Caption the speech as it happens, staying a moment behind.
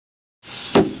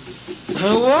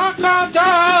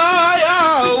Wakataya,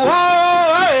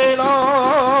 Waelo,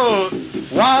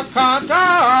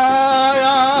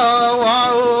 Wakataya,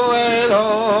 Waelo,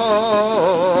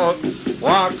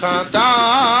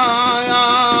 Wakataya,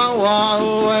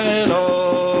 Waelo,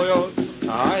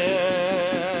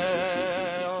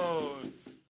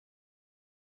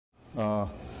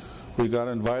 we got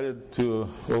invited to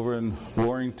over in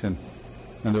Warrington,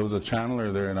 and there was a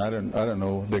channeler there, and I don't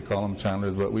know, they call them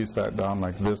channelers, but we sat down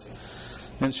like this,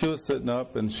 and she was sitting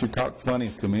up, and she talked funny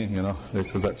to me, you know,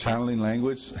 because that channeling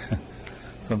language,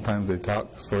 sometimes they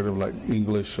talk sort of like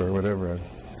English or whatever.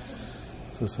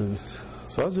 So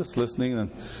I was just listening,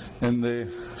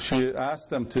 and she asked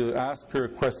them to ask her a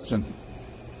question.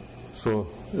 So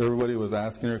everybody was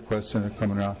asking her a question and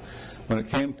coming around. When it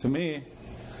came to me,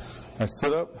 I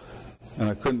stood up and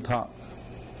I couldn't talk.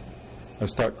 I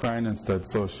started crying instead,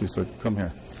 so she said, "Come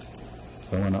here."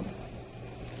 So I went up.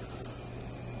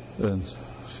 And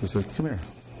she said, "Come here.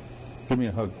 Give me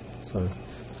a hug." So I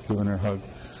given her a hug.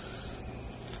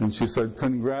 And she said,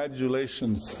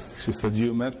 "Congratulations." She said,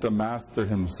 "You met the Master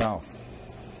himself."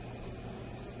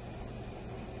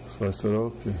 So I said,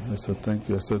 "Okay." I said, "Thank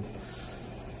you." I said,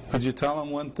 "Could you tell him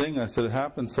one thing?" I said, "It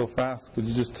happened so fast. Could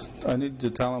you just, I need to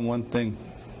tell him one thing.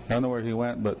 I don't know where he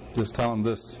went, but just tell him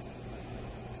this.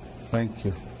 Thank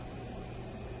you."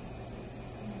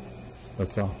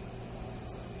 That's all.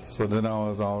 So then I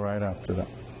was all right after that.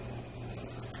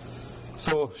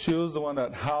 So she was the one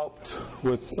that helped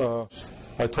with,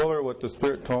 I told her what the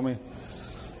Spirit told me.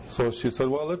 So she said,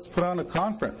 "Well, let's put on a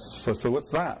conference." So I said, "What's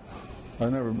that?" I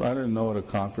didn't know what a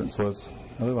conference was.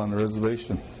 I live on the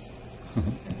reservation.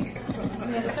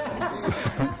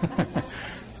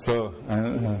 So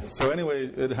anyway,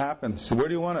 it happened. She said, "Where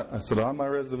do you want it?" I said, "On my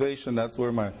reservation. That's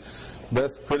where my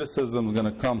best criticism is going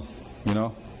to come, you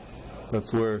know.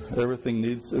 That's where everything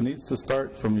needs to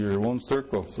start from your own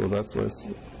circle. So that's why it's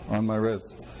on my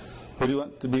res. Who do you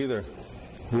want to be there?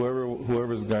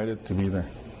 Whoever's guided to be there."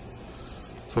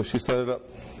 So she set it up.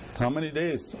 How many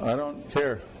days? I don't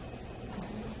care.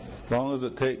 As long as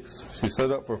it takes. She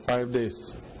set it up for 5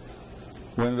 days.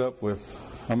 We ended up with,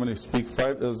 how many speak?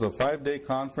 It was a 5-day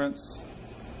conference,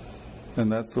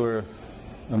 and that's where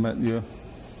I met you.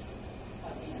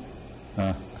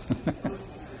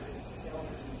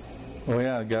 Oh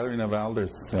yeah, gathering of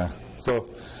elders. Yeah. So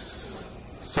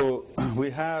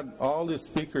we had all these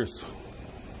speakers,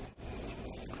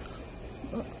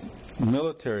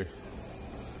 military,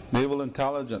 naval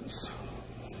intelligence.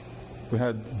 We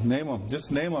had,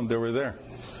 just name them, they were there.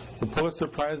 The Pulitzer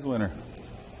Prize winner,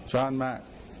 John Mack,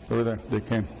 they were there, they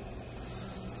came.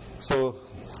 So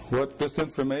this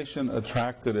information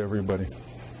attracted everybody.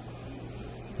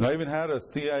 And I even had a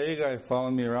CIA guy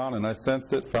following me around, and I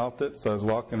sensed it, felt it, so I was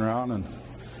walking around, and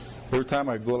every time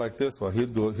I'd go like this, well,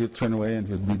 he'd turn away and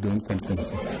he'd be doing something.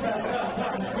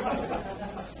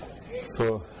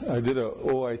 So I did a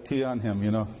OIT on him,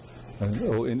 you know, an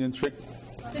Indian trick.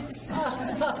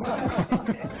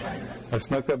 I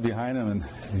snuck up behind him, and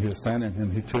he was standing,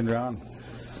 and he turned around.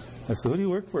 I said, "Who do you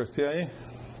work for, CIA?"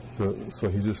 So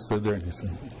he just stood there, and he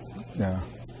said, "Yeah."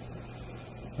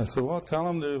 I said, "Well, tell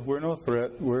him that we're no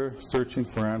threat. We're searching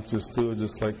for answers too,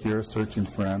 just like you're searching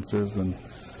for answers, and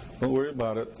don't worry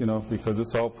about it, you know, because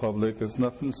it's all public. There's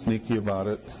nothing sneaky about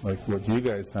it, like what you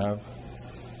guys have.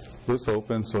 It's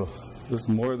open, so there's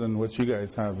more than what you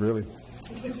guys have, really."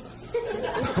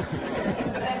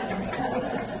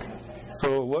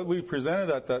 So what we presented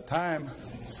at that time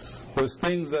was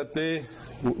things that they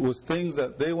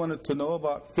wanted to know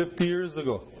about 50 years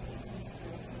ago.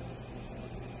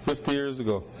 50 years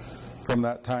ago from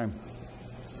that time.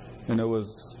 And it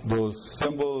was those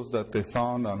symbols that they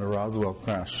found on the Roswell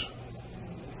crash.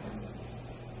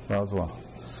 Roswell.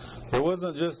 There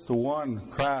wasn't just one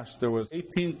crash, there was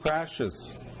 18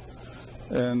 crashes.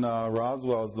 And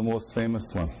Roswell is the most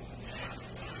famous one.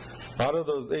 Out of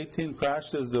those 18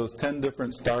 crashes, there was 10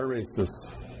 different star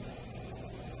races.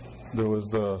 There was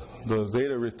the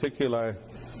Zeta Reticuli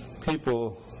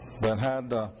people that had,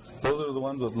 those are the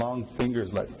ones with long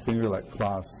fingers, like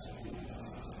claws.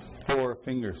 4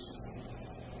 fingers.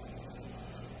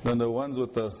 Then the ones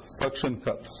with the suction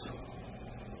cups.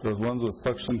 Those ones with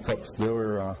suction cups, they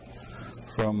were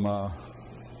from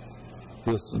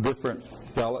this different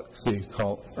galaxy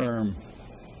called Okay.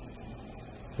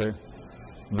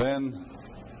 Then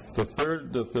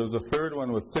there's a third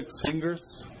one with 6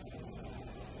 fingers.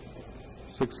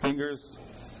 6 fingers.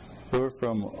 They were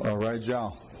from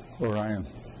Rigel, Orion.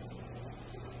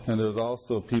 And there's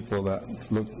also people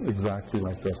that look exactly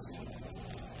like this.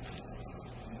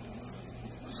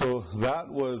 So that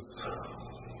was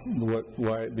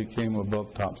why it became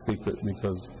above top secret,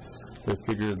 because they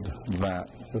figured that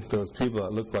if there was people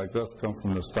that looked like us come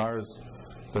from the stars,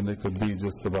 then they could be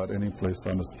just about any place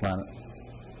on this planet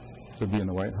to be in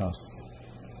the White House.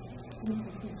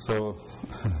 So,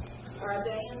 Are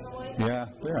they in the White House? yeah,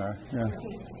 they are. Yeah,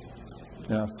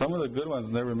 yeah. Some of the good ones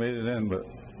never made it in, but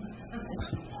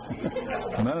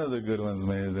none of the good ones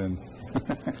made it in.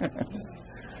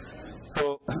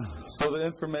 So the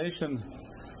information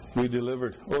we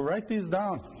delivered. Well, write these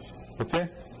down, okay?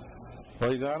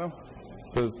 Well, you got them?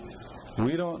 Because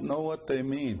we don't know what they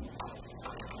mean.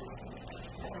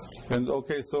 And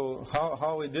okay, so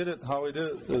how we did it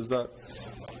is that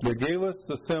they gave us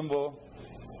the symbol.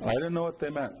 I didn't know what they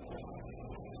meant.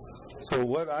 So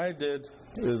what I did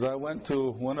is I went to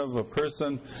a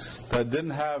person that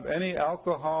didn't have any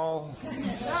alcohol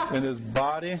in his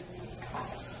body,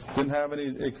 didn't have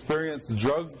any experienced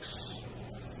drugs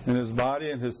in his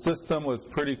body, and his system was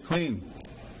pretty clean.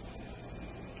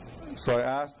 So I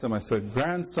asked him, I said,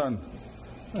 "Grandson,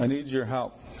 I need your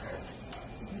help.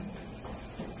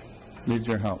 Need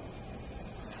your help.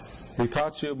 He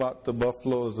taught you about the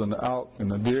buffaloes and the elk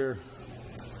and the deer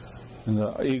and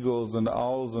the eagles and the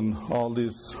owls and all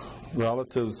these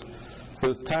relatives.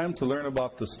 So it's time to learn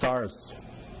about the stars."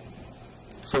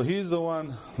 So he's the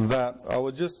one that I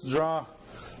would just draw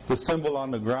the symbol on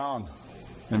the ground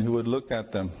and he would look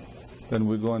at them. Then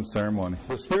we go in ceremony.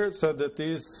 The Spirit said that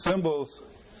these symbols,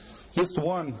 just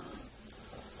one,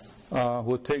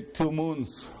 would take 2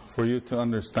 moons for you to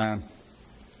understand.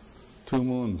 2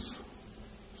 moons.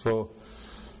 So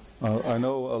I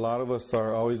know a lot of us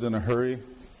are always in a hurry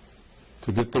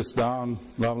to get this down,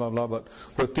 blah, blah, blah. But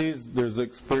with these, there's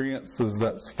experiences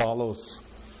that follows.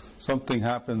 Something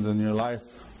happens in your life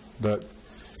that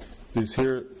these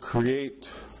here create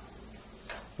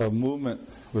a movement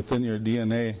within your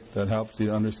DNA that helps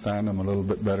you understand them a little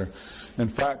bit better. In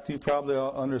fact, you probably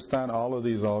understand all of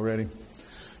these already.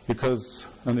 Because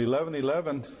in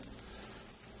 1111,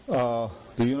 the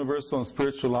universal and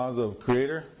spiritual laws of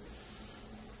Creator,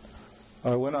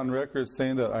 I went on record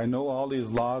saying that I know all these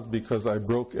laws because I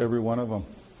broke every one of them.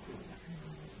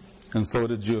 And so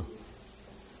did you.